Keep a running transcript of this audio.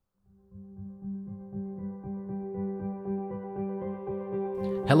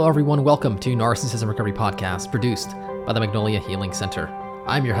Hello, everyone. Welcome to Narcissism Recovery Podcast, produced by the Magnolia Healing Center.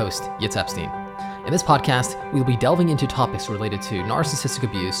 I'm your host, Yitz Epstein. In this podcast, we'll be delving into topics related to narcissistic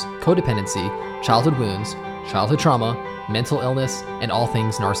abuse, codependency, childhood wounds, childhood trauma, mental illness, and all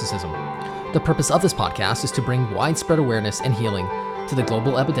things narcissism. The purpose of this podcast is to bring widespread awareness and healing to the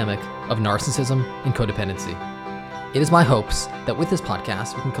global epidemic of narcissism and codependency. It is my hopes that with this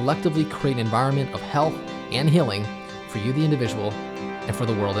podcast, we can collectively create an environment of health and healing for you, the individual, and for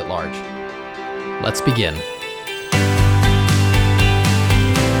the world at large. Let's begin.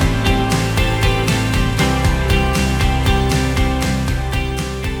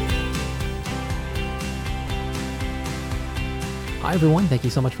 Hi, everyone. Thank you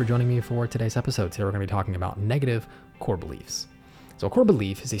so much for joining me for today's episode. Today, we're going to be talking about negative core beliefs. So a core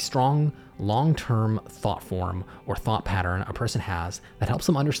belief is a strong, long-term thought form or thought pattern a person has that helps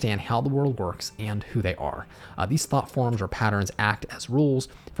them understand how the world works and who they are. These thought forms or patterns act as rules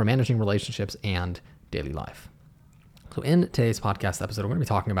for managing relationships and daily life. So in today's podcast episode, we're going to be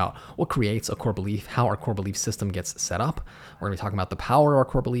talking about what creates a core belief, how our core belief system gets set up. We're going to be talking about the power of our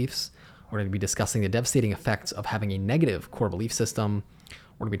core beliefs. We're going to be discussing the devastating effects of having a negative core belief system.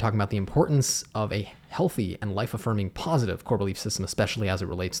 We're going to be talking about the importance of a healthy and life-affirming positive core belief system, especially as it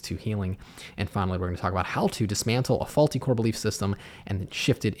relates to healing. And finally, we're going to talk about how to dismantle a faulty core belief system and then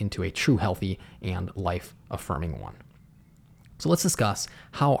shift it into a true healthy and life-affirming one. So let's discuss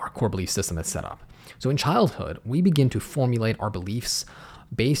how our core belief system is set up. So in childhood, we begin to formulate our beliefs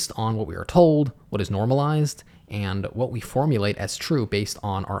based on what we are told, what is normalized, and what we formulate as true based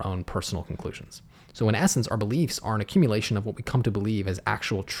on our own personal conclusions. So in essence, our beliefs are an accumulation of what we come to believe as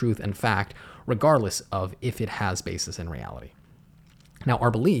actual truth and fact, regardless of if it has basis in reality. Now, our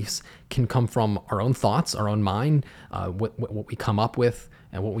beliefs can come from our own thoughts, our own mind, what we come up with,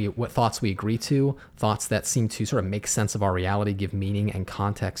 and what thoughts we agree to, thoughts that seem to sort of make sense of our reality, give meaning and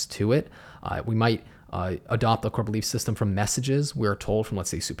context to it. We might adopt a core belief system from messages we're told from, let's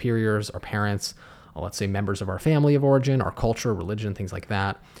say, superiors, our parents, let's say members of our family of origin, our culture, religion, things like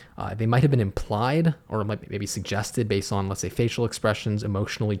that. They might have been implied or maybe suggested based on, let's say, facial expressions,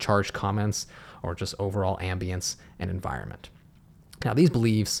 emotionally charged comments, or just overall ambience and environment. Now, these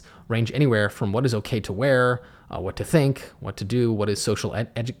beliefs range anywhere from what is okay to wear, what to think, what to do, what is social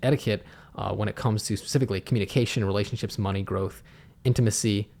etiquette when it comes to specifically communication, relationships, money, growth,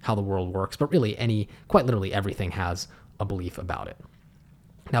 intimacy, how the world works, but really quite literally everything has a belief about it.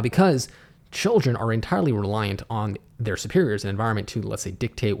 Now, because children are entirely reliant on their superiors and environment to, let's say,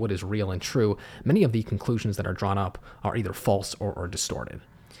 dictate what is real and true, many of the conclusions that are drawn up are either false or distorted.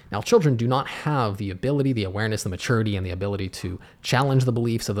 Now, children do not have the ability, the awareness, the maturity, and the ability to challenge the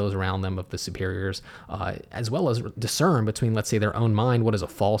beliefs of those around them, of the superiors, as well as discern between, let's say, their own mind, what is a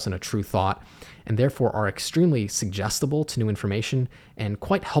false and a true thought, and therefore are extremely suggestible to new information and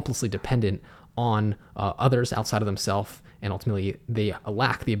quite helplessly dependent on others outside of themselves, and ultimately they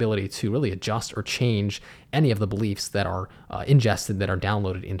lack the ability to really adjust or change any of the beliefs that are ingested, that are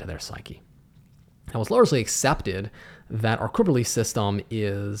downloaded into their psyche. Now, it's largely accepted that our core belief system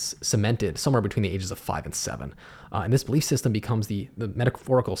is cemented somewhere between the ages of 5 and 7. And this belief system becomes the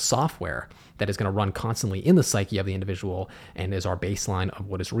metaphorical software that is going to run constantly in the psyche of the individual and is our baseline of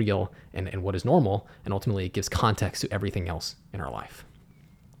what is real and what is normal, and ultimately it gives context to everything else in our life.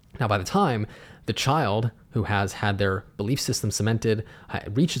 Now, by the time the child who has had their belief system cemented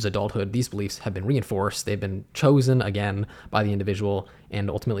reaches adulthood, these beliefs have been reinforced. They've been chosen again by the individual, and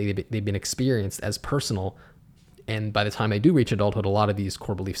ultimately they've been experienced as personal. And by the time they do reach adulthood, a lot of these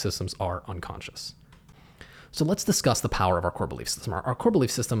core belief systems are unconscious. So let's discuss the power of our core belief system. Our core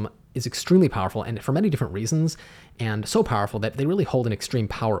belief system is extremely powerful, and for many different reasons, and so powerful that they really hold an extreme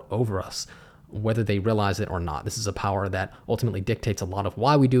power over us, whether they realize it or not. This is a power that ultimately dictates a lot of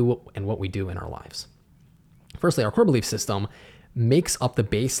why we do and what we do in our lives. Firstly, our core belief system makes up the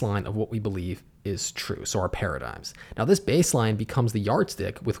baseline of what we believe is true, so our paradigms. Now, this baseline becomes the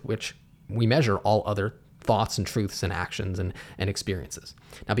yardstick with which we measure all other thoughts and truths and actions and experiences.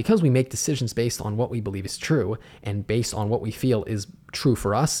 Now, because we make decisions based on what we believe is true and based on what we feel is true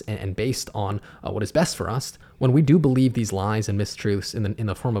for us and based on what is best for us, when we do believe these lies and mistruths in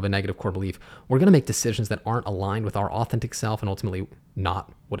the form of a negative core belief, we're going to make decisions that aren't aligned with our authentic self and ultimately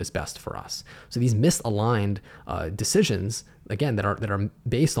not what is best for us. So these misaligned decisions, again, that are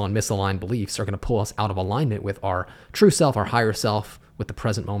based on misaligned beliefs, are going to pull us out of alignment with our true self, our higher self, with the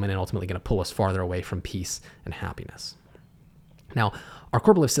present moment, and ultimately going to pull us farther away from peace and happiness. Now, our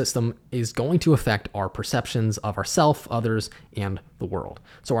core belief system is going to affect our perceptions of ourself, others, and the world.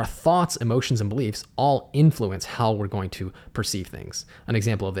 So our thoughts, emotions, and beliefs all influence how we're going to perceive things. An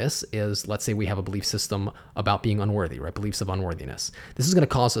example of this is, let's say we have a belief system about being unworthy, right? Beliefs of unworthiness. This is going to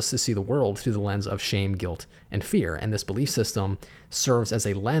cause us to see the world through the lens of shame, guilt, and fear. And this belief system serves as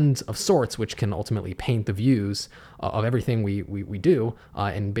a lens of sorts, which can ultimately paint the views of everything we do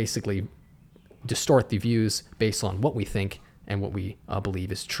and basically distort the views based on what we think and what we believe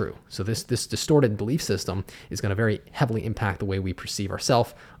is true. So this distorted belief system is going to very heavily impact the way we perceive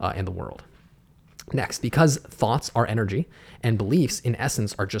ourselves and the world. Next, because thoughts are energy and beliefs in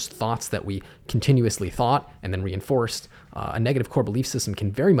essence are just thoughts that we continuously thought and then reinforced, a negative core belief system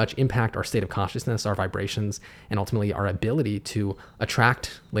can very much impact our state of consciousness, our vibrations, and ultimately our ability to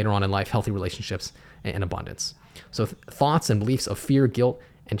attract later on in life healthy relationships and abundance. So thoughts and beliefs of fear, guilt,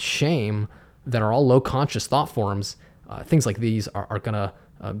 and shame that are all low conscious thought forms, things like these are going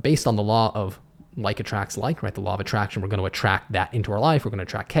to, based on the law of like attracts like, right? The law of attraction, we're going to attract that into our life. We're going to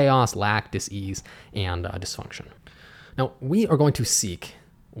attract chaos, lack, dis-ease, and dysfunction. Now, we are going to seek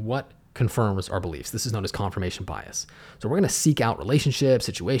what confirms our beliefs. This is known as confirmation bias. So we're going to seek out relationships,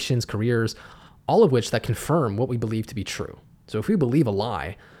 situations, careers, all of which that confirm what we believe to be true. So if we believe a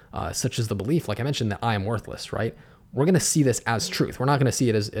lie, such as the belief, like I mentioned, that I am worthless, right? We're going to see this as truth. We're not going to see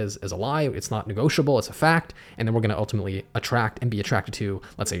it as a lie. It's not negotiable. It's a fact. And then we're going to ultimately attract and be attracted to,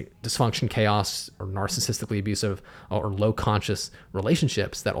 let's say, dysfunction, chaos, or narcissistically abusive or low conscious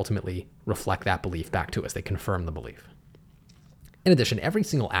relationships that ultimately reflect that belief back to us. They confirm the belief. In addition, every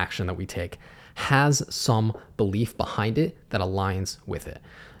single action that we take has some belief behind it that aligns with it.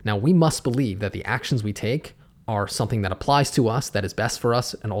 Now, we must believe that the actions we take are something that applies to us, that is best for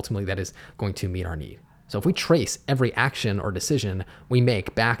us, and ultimately that is going to meet our need. So if we trace every action or decision we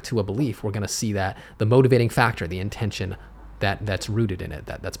make back to a belief, we're going to see that the motivating factor, the intention that's rooted in it,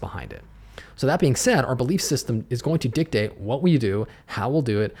 that's behind it. So that being said, our belief system is going to dictate what we do, how we'll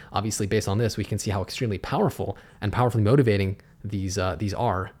do it. Obviously, based on this, we can see how extremely powerful and powerfully motivating these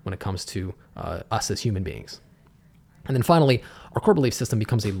are when it comes to us as human beings. And then finally, our core belief system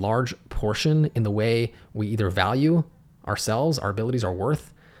becomes a large portion in the way we either value ourselves, our abilities, our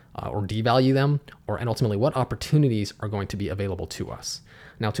worth, or devalue them, and ultimately what opportunities are going to be available to us.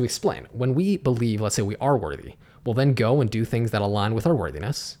 Now, to explain, when we believe, let's say we are worthy, we'll then go and do things that align with our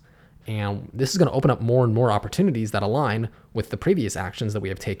worthiness. And this is going to open up more and more opportunities that align with the previous actions that we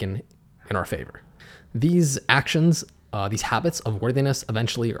have taken in our favor. These actions, these habits of worthiness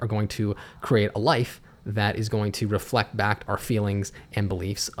eventually are going to create a life that is going to reflect back our feelings and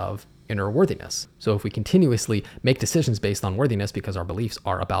beliefs of inner worthiness. So if we continuously make decisions based on worthiness because our beliefs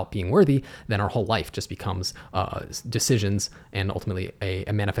are about being worthy, then our whole life just becomes decisions and ultimately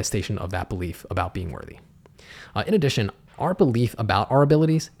a manifestation of that belief about being worthy. In addition, our belief about our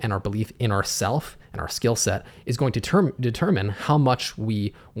abilities and our belief in ourself and our skill set is going to determine how much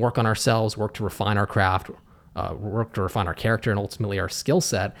we work on ourselves, work to refine our craft, work to refine our character and ultimately our skill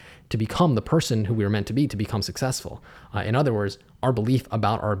set to become the person who we were meant to become successful. In other words, our belief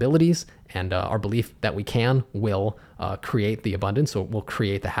about our abilities and our belief that we will create the abundance, so we'll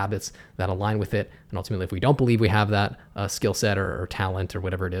create the habits that align with it. And ultimately, if we don't believe we have that skill set or talent or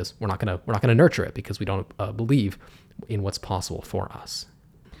whatever it is, we're not gonna nurture it because we don't believe in what's possible for us.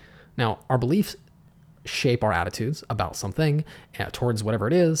 Now, our beliefs shape our attitudes about something towards whatever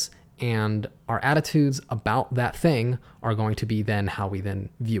it is. And our attitudes about that thing are going to be then how we then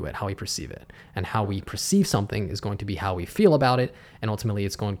view it, how we perceive it. And how we perceive something is going to be how we feel about it. And ultimately,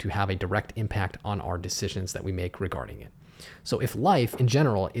 it's going to have a direct impact on our decisions that we make regarding it. So if life in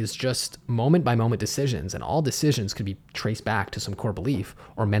general is just moment by moment decisions, and all decisions could be traced back to some core belief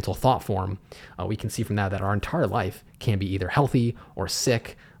or mental thought form, we can see from that our entire life can be either healthy or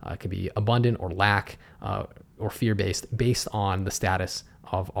sick, it could be abundant or lack, or fear-based, based on the status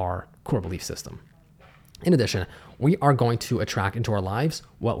of our core belief system. In addition, we are going to attract into our lives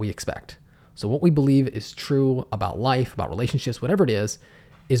what we expect. So what we believe is true about life, about relationships, whatever it is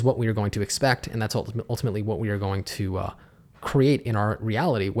what we are going to expect. And that's ultimately what we are going to create in our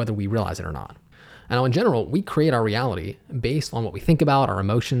reality, whether we realize it or not. And now in general, we create our reality based on what we think about, our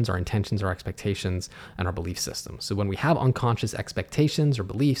emotions, our intentions, our expectations, and our belief system. So when we have unconscious expectations or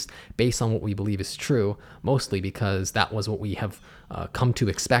beliefs based on what we believe is true, mostly because that was what we have come to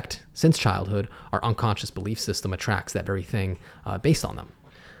expect since childhood, our unconscious belief system attracts that very thing based on them.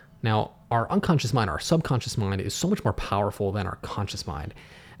 Now, our unconscious mind, our subconscious mind, is so much more powerful than our conscious mind.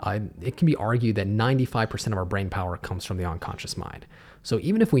 It can be argued that 95% of our brain power comes from the unconscious mind. So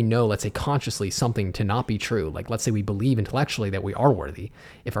even if we know, let's say consciously, something to not be true, like let's say we believe intellectually that we are worthy,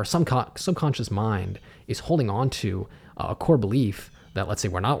 if our subconscious mind is holding on to a core belief that, let's say,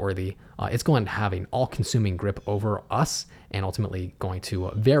 we're not worthy, it's going to have an all-consuming grip over us and ultimately going to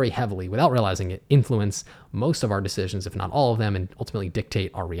very heavily, without realizing it, influence most of our decisions, if not all of them, and ultimately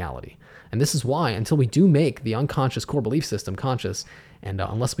dictate our reality. And this is why, until we do make the unconscious core belief system conscious, and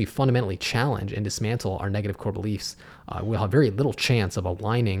unless we fundamentally challenge and dismantle our negative core beliefs, we'll have very little chance of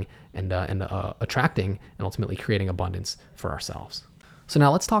aligning and attracting and ultimately creating abundance for ourselves. So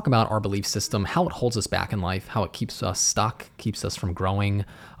now let's talk about our belief system, how it holds us back in life, how it keeps us stuck, keeps us from growing,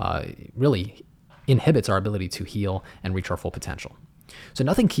 really inhibits our ability to heal and reach our full potential. So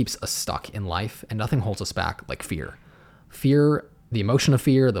nothing keeps us stuck in life and nothing holds us back like fear. Fear, the emotion of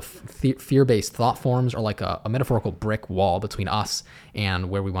fear, the fear-based thought forms are like a metaphorical brick wall between us and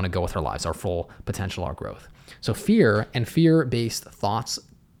where we want to go with our lives, our full potential, our growth. So fear and fear-based thoughts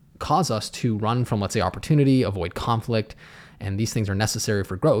cause us to run from, let's say, opportunity, avoid conflict, and these things are necessary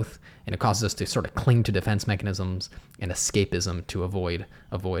for growth, and it causes us to sort of cling to defense mechanisms and escapism to avoid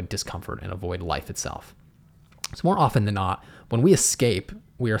discomfort and avoid life itself. So more often than not, when we escape,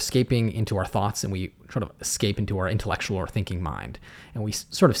 we are escaping into our thoughts and we sort of escape into our intellectual or thinking mind. And we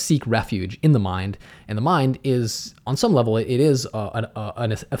sort of seek refuge in the mind. And the mind is, on some level, it is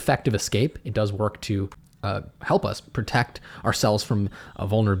an effective escape. It does work to help us protect ourselves from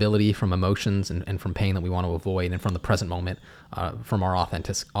vulnerability, from emotions, and from pain that we want to avoid, and from the present moment, from our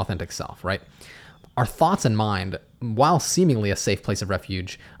authentic self, right? Our thoughts and mind, while seemingly a safe place of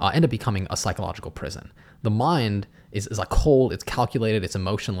refuge, end up becoming a psychological prison. The mind is like cold, it's calculated, it's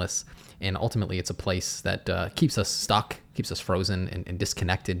emotionless, and ultimately it's a place that keeps us stuck, keeps us frozen and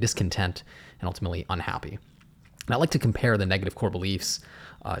disconnected, discontent, and ultimately unhappy. And I like to compare the negative core beliefs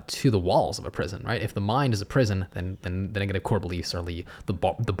to the walls of a prison, right? If the mind is a prison, then the negative core beliefs are the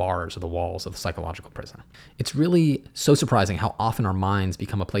bars or the walls of the psychological prison. It's really so surprising how often our minds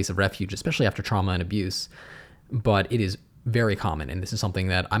become a place of refuge, especially after trauma and abuse, but it is very common, and this is something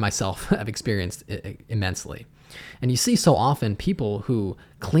that I myself have experienced immensely. And you see so often people who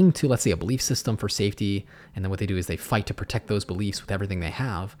cling to, let's say, a belief system for safety, and then what they do is they fight to protect those beliefs with everything they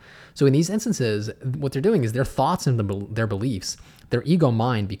have. So in these instances, what they're doing is their thoughts and their beliefs, their ego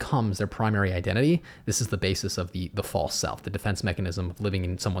mind becomes their primary identity. This is the basis of the false self, the defense mechanism of living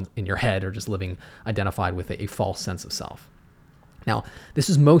in your head, or just living identified with a false sense of self. Now, this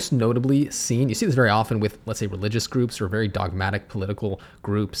is most notably seen, you see this very often with, let's say, religious groups or very dogmatic political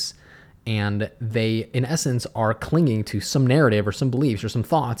groups, and they, in essence, are clinging to some narrative or some beliefs or some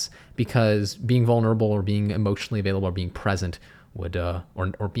thoughts because being vulnerable or being emotionally available or being present would,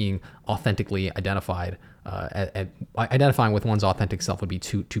 or being authentically identified, identifying with one's authentic self would be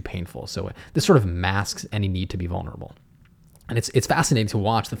too painful. So this sort of masks any need to be vulnerable. And it's fascinating to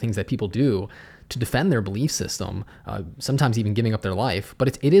watch the things that people do to defend their belief system, sometimes even giving up their life.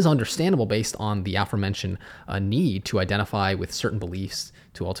 But it is understandable based on the aforementioned need to identify with certain beliefs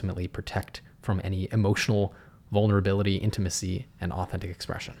to ultimately protect from any emotional vulnerability, intimacy, and authentic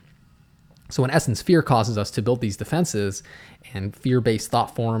expression. So in essence, fear causes us to build these defenses and fear-based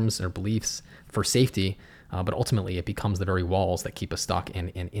thought forms or beliefs for safety, but ultimately it becomes the very walls that keep us stuck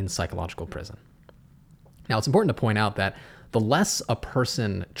in psychological prison. Now, it's important to point out that the less a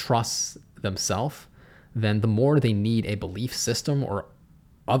person trusts themselves, then the more they need a belief system or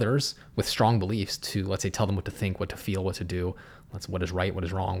others with strong beliefs to, let's say, tell them what to think, what to feel, what to do, what is right, what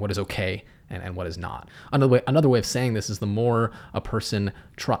is wrong, what is okay, and what is not. Another way of saying this is the more a person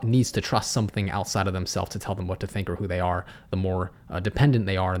needs to trust something outside of themselves to tell them what to think or who they are, the more dependent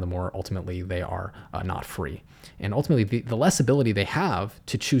they are, and the more ultimately they are not free. And ultimately, the less ability they have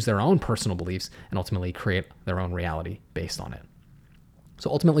to choose their own personal beliefs and ultimately create their own reality based on it. So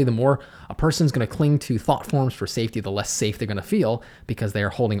ultimately, the more a person's going to cling to thought forms for safety, the less safe they're going to feel because they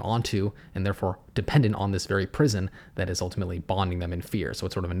are holding on to and therefore dependent on this very prison that is ultimately bonding them in fear. So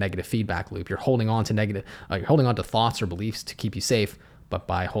it's sort of a negative feedback loop. You're holding on to thoughts or beliefs to keep you safe, but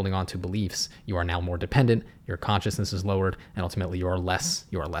by holding on to beliefs, you are now more dependent, your consciousness is lowered, and ultimately you are less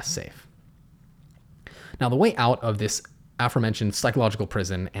safe. Now, the way out of this aforementioned psychological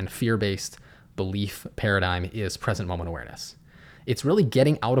prison and fear-based belief paradigm is present moment awareness. It's really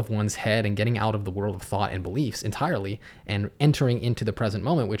getting out of one's head and getting out of the world of thought and beliefs entirely and entering into the present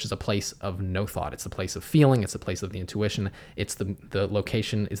moment, which is a place of no thought. It's the place of feeling. It's the place of the intuition. It's the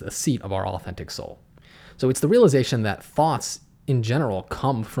location, is the seat of our authentic soul. So it's the realization that thoughts in general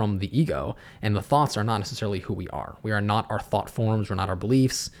come from the ego, and the thoughts are not necessarily who we are. We are not our thought forms. We're not our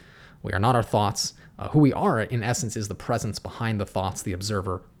beliefs. We are not our thoughts. Who we are, in essence, is the presence behind the thoughts, the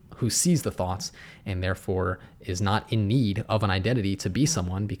observer who sees the thoughts and therefore is not in need of an identity to be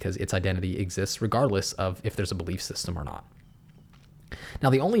someone because its identity exists regardless of if there's a belief system or not.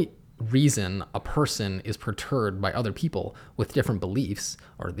 Now, the only reason a person is perturbed by other people with different beliefs,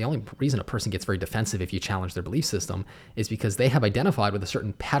 or the only reason a person gets very defensive if you challenge their belief system, is because they have identified with a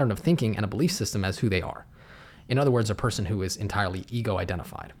certain pattern of thinking and a belief system as who they are. In other words, a person who is entirely ego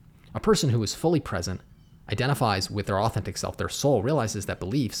identified. A person who is fully present identifies with their authentic self. Their soul realizes that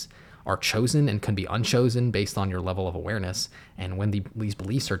beliefs are chosen and can be unchosen based on your level of awareness. And when these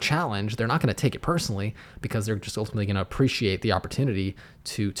beliefs are challenged, they're not going to take it personally, because they're just ultimately going to appreciate the opportunity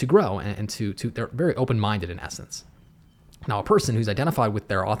to grow and they're very open-minded in essence. Now, a person who's identified with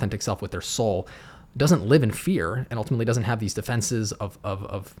their authentic self, with their soul, doesn't live in fear and ultimately doesn't have these defenses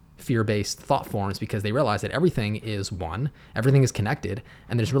of fear-based thought forms, because they realize that everything is one, everything is connected,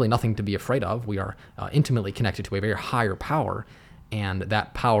 and there's really nothing to be afraid of. We are intimately connected to a very higher power, and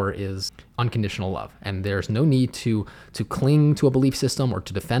that power is unconditional love. And there's no need to cling to a belief system or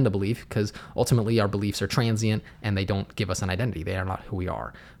to defend a belief, because ultimately our beliefs are transient and they don't give us an identity. They are not who we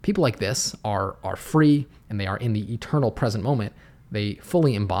are. People like this are free, and they are in the eternal present moment. They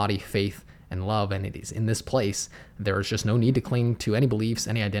fully embody faith and love, and it is in this place there is just no need to cling to any beliefs,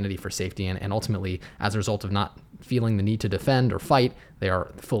 any identity for safety, and ultimately, as a result of not feeling the need to defend or fight, they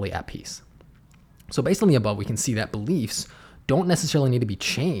are fully at peace. So based on the above, we can see that beliefs don't necessarily need to be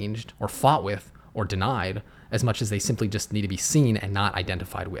changed or fought with or denied, as much as they simply just need to be seen and not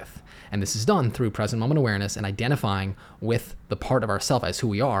identified with. And this is done through present moment awareness and identifying with the part of ourself as who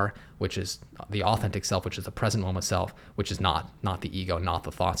we are, which is the authentic self, which is the present moment self, which is not the ego, not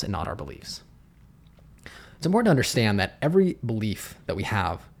the thoughts, and not our beliefs. It's important to understand that every belief that we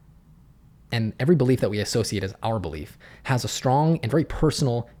have and every belief that we associate as our belief has a strong and very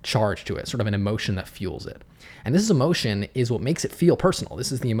personal charge to it, sort of an emotion that fuels it. And this emotion is what makes it feel personal.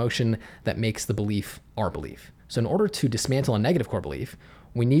 This is the emotion that makes the belief our belief. So in order to dismantle a negative core belief,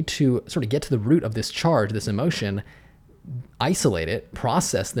 we need to sort of get to the root of this charge, this emotion, isolate it,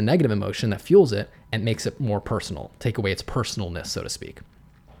 process the negative emotion that fuels it, and makes it more personal, take away its personalness, so to speak.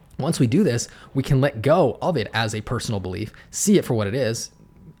 Once we do this, we can let go of it as a personal belief, see it for what it is,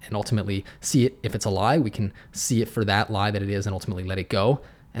 and ultimately see it. If it's a lie, we can see it for that lie that it is and ultimately let it go,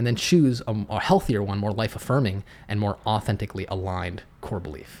 and then choose a healthier one, more life-affirming and more authentically aligned core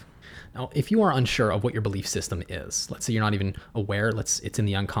belief. Now, if you are unsure of what your belief system is, let's say you're not even aware, it's in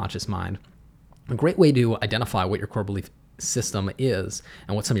the unconscious mind, a great way to identify what your core belief system is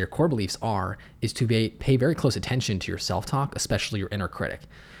and what some of your core beliefs are is to pay very close attention to your self-talk, especially your inner critic.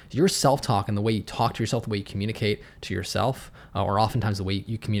 Your self-talk and the way you talk to yourself, the way you communicate to yourself, or oftentimes the way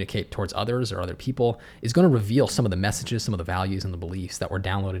you communicate towards others or other people, is going to reveal some of the messages, some of the values and the beliefs that were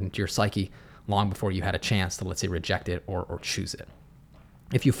downloaded into your psyche long before you had a chance to, let's say, reject it or choose it.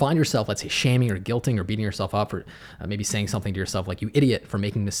 If you find yourself, let's say, shaming or guilting or beating yourself up, or maybe saying something to yourself like, you idiot for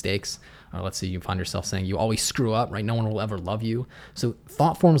making mistakes, let's say you find yourself saying, you always screw up, right? No one will ever love you. So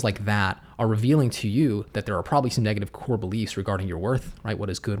thought forms like that are revealing to you that there are probably some negative core beliefs regarding your worth, right? What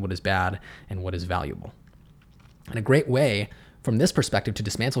is good, what is bad, and what is valuable. And a great way from this perspective to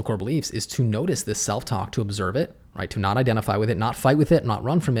dismantle core beliefs is to notice this self-talk, to observe it, right? To not identify with it, not fight with it, not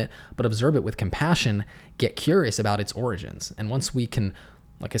run from it, but observe it with compassion, get curious about its origins. And once we can,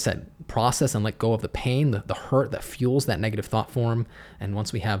 like I said, process and let go of the pain, the hurt that fuels that negative thought form, and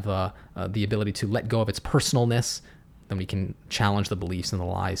once we have the ability to let go of its personalness, then we can challenge the beliefs and the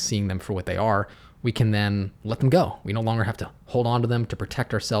lies, seeing them for what they are. We can then let them go. We no longer have to hold on to them to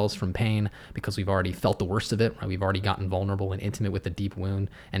protect ourselves from pain, because we've already felt the worst of it, right? We've already gotten vulnerable and intimate with the deep wound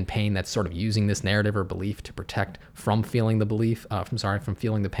and pain that's sort of using this narrative or belief to protect from feeling the from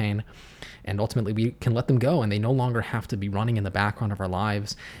feeling the pain. And ultimately we can let them go, and they no longer have to be running in the background of our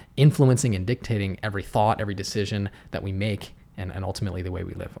lives, influencing and dictating every thought, every decision that we make, and ultimately the way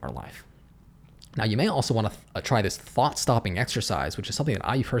we live our life. Now, you may also want to try this thought-stopping exercise, which is something that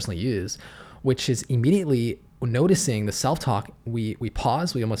I personally use, which is immediately noticing the self-talk. We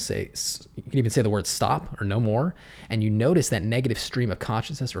pause, we almost say, you can even say the word stop or no more, and you notice that negative stream of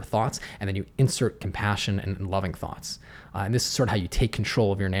consciousness or thoughts, and then you insert compassion and loving thoughts. And this is sort of how you take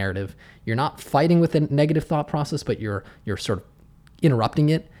control of your narrative. You're not fighting with the negative thought process, but you're sort of interrupting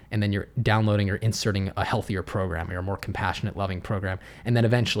it, and then you're downloading or inserting a healthier program or a more compassionate, loving program, and then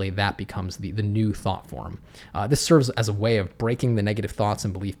eventually that becomes the new thought form. This serves as a way of breaking the negative thoughts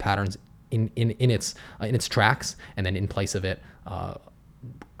and belief patterns in its tracks, and then in place of it,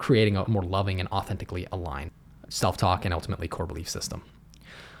 creating a more loving and authentically aligned self-talk and ultimately core belief system.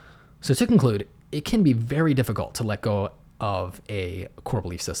 So to conclude, it can be very difficult to let go of a core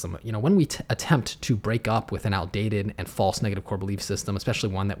belief system. When we attempt to break up with an outdated and false negative core belief system, especially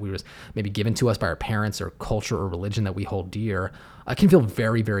one that was maybe given to us by our parents or culture or religion that we hold dear, it can feel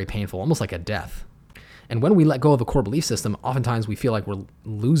very, very painful, almost like a death. And when we let go of a core belief system, oftentimes we feel like we're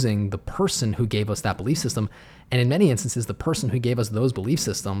losing the person who gave us that belief system. And in many instances, the person who gave us those belief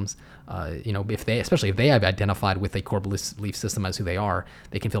systems, especially if they have identified with a core belief system as who they are,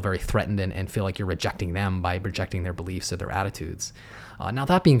 they can feel very threatened and feel like you're rejecting them by rejecting their beliefs or their attitudes. Now,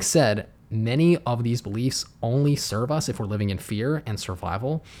 that being said, many of these beliefs only serve us if we're living in fear and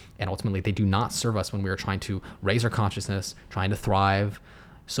survival. And ultimately, they do not serve us when we are trying to raise our consciousness, trying to thrive.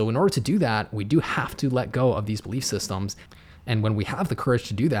 So in order to do that, we do have to let go of these belief systems. And when we have the courage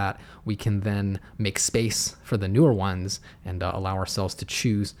to do that, we can then make space for the newer ones and allow ourselves to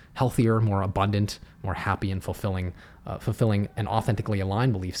choose healthier, more abundant, more happy and fulfilling and authentically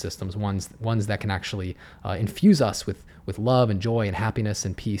aligned belief systems, ones that can actually infuse us with love and joy and happiness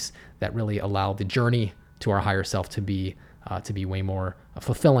and peace, that really allow the journey to our higher self to be way more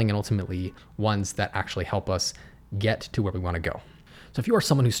fulfilling, and ultimately ones that actually help us get to where we want to go. So if you are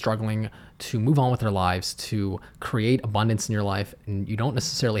someone who's struggling to move on with their lives, to create abundance in your life, and you don't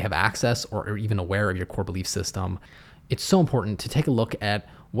necessarily have access or even aware of your core belief system, it's so important to take a look at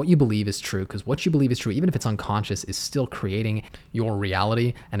what you believe is true, because what you believe is true, even if it's unconscious, is still creating your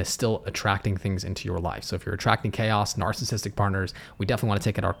reality and is still attracting things into your life. So if you're attracting chaos, narcissistic partners, we definitely want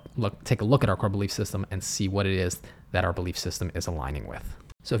to take a look at our core belief system and see what it is that our belief system is aligning with.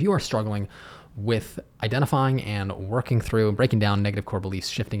 So if you are struggling with identifying and working through and breaking down negative core beliefs,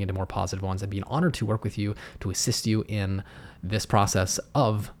 shifting into more positive ones, I'd be an honor to work with you to assist you in this process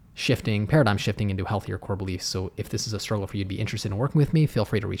of paradigm shifting into healthier core beliefs. So if this is a struggle for you to be interested in working with me, feel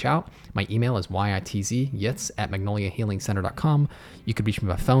free to reach out. My email is yitzz@magnoliahealingcenter.com. You could reach me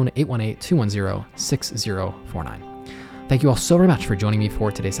by phone, 818-210-6049. Thank you all so very much for joining me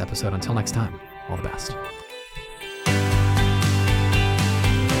for today's episode. Until next time, all the best.